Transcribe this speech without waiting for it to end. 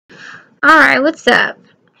Alright, what's up?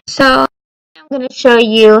 So, I'm going to show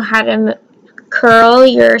you how to curl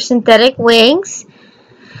your synthetic wigs.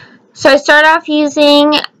 So, I start off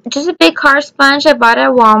using just a big car sponge I bought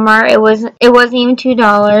at Walmart. It wasn't even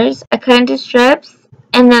 $2. I cut into strips,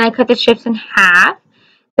 and then I cut the strips in half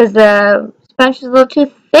because the sponge was a little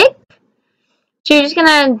too thick. So, you're just going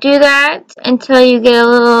to do that until you get a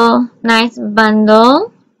little nice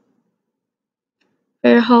bundle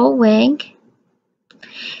for your whole wig.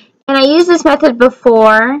 And I used this method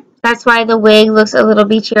before, that's why the wig looks a little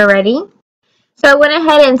beachy already. So I went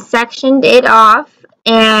ahead and sectioned it off,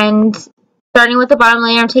 and starting with the bottom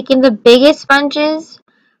layer, I'm taking the biggest sponges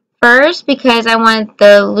first because I want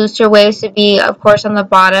the looser waves to be, of course, on the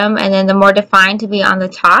bottom, and then the more defined to be on the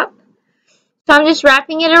top. So I'm just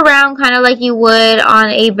wrapping it around kind of like you would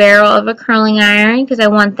on a barrel of a curling iron because I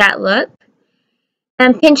want that look.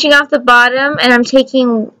 I'm pinching off the bottom, and I'm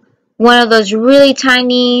taking one of those really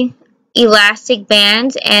tiny elastic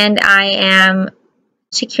bands, and I am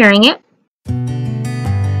securing it.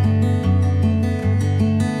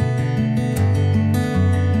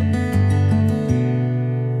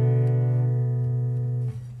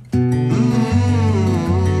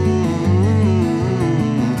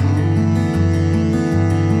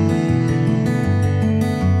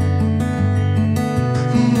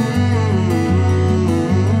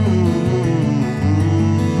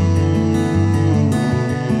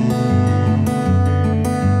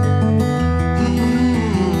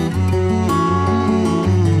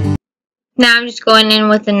 Now I'm just going in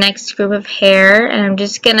with the next group of hair, and I'm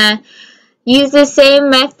just going to use the same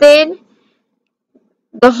method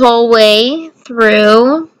the whole way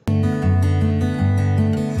through.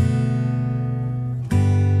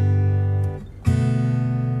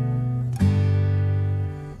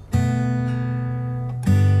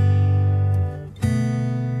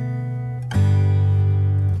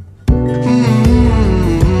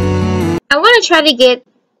 I want to try to get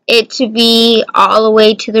it to be all the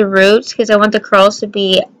way to the roots because I want the curls to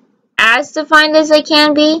be as defined as they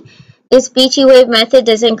can be. This beachy wave method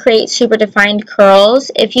doesn't create super defined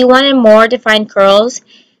curls. If you wanted more defined curls,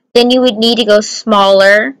 then you would need to go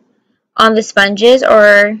smaller on the sponges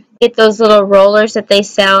or get those little rollers that they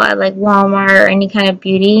sell at like Walmart or any kind of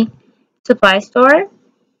beauty supply store.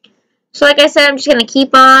 So like I said, I'm just going to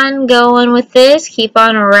keep on going with this, keep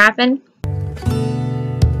on wrapping.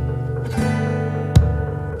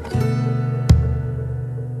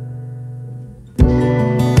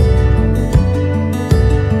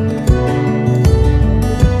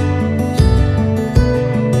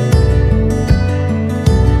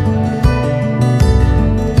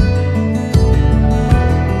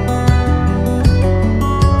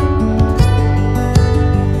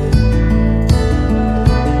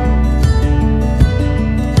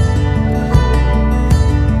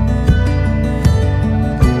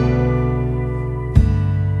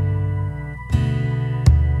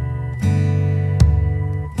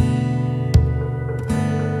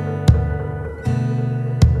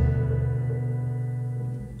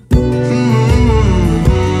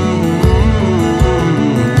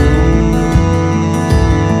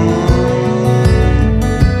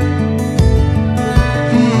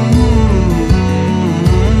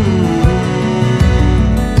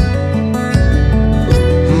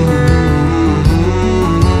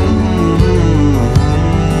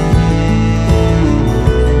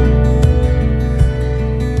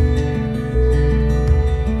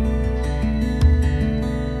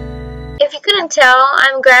 If you couldn't tell,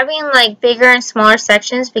 I'm grabbing like bigger and smaller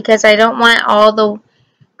sections because I don't want all the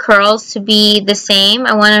curls to be the same.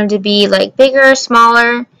 I want them to be like bigger,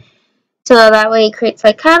 smaller, so that way it creates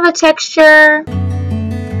like kind of a texture.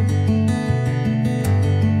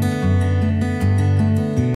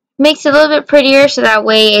 Makes it a little bit prettier so that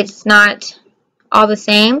way it's not all the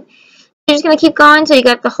same. You're just going to keep going until you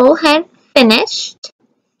got the whole head finished.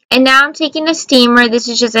 And now I'm taking a steamer. This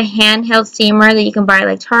is just a handheld steamer that you can buy at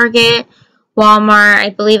like Target, Walmart. I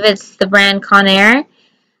believe it's the brand Conair.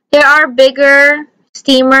 There are bigger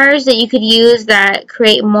steamers that you could use that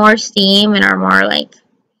create more steam and are more like,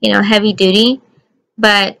 you know, heavy duty.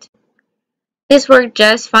 But this worked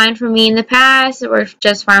just fine for me in the past. It worked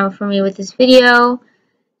just fine for me with this video.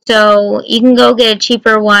 So you can go get a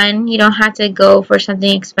cheaper one. You don't have to go for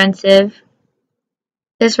something expensive.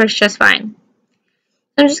 This works just fine.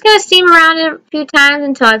 I'm just going to steam around it a few times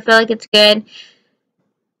until I feel like it's good.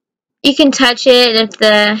 You can touch it, and if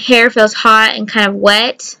the hair feels hot and kind of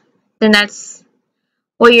wet, then that's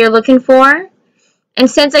what you're looking for.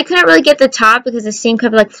 And since I couldn't really get the top because the steam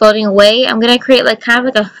kept like floating away, I'm going to create like kind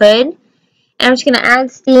of like a hood. And I'm just going to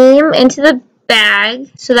add steam into the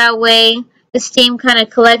bag so that way the steam kind of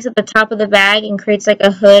collects at the top of the bag and creates like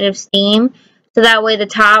a hood of steam. So that way the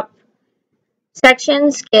top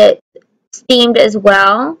sections get steamed as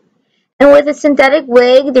well. And with a synthetic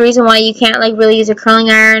wig, the reason why you can't like really use a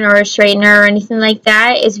curling iron or a straightener or anything like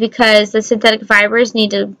that is because the synthetic fibers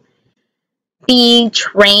need to be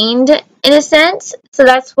trained in a sense. So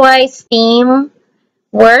that's why steam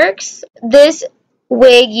works. This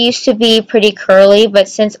wig used to be pretty curly, but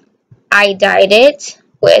since I dyed it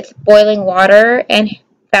with boiling water and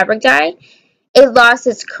fabric dye, it lost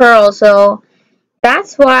its curl. So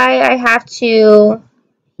that's why I have to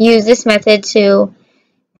use this method to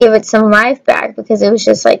give it some life back, because it was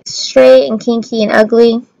just like straight and kinky and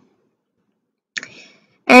ugly.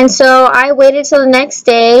 And so I waited till the next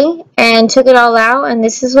day and took it all out, and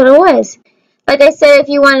this is what it was. Like I said, if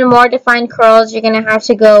you wanted more defined curls, you're going to have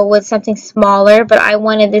to go with something smaller, but I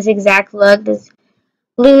wanted this exact look, this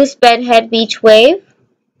loose bedhead beach wave.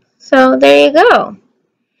 So there you go.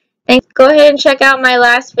 Thanks. Go ahead and check out my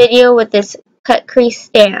last video with this cut crease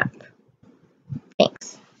stamp.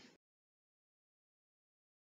 Thanks.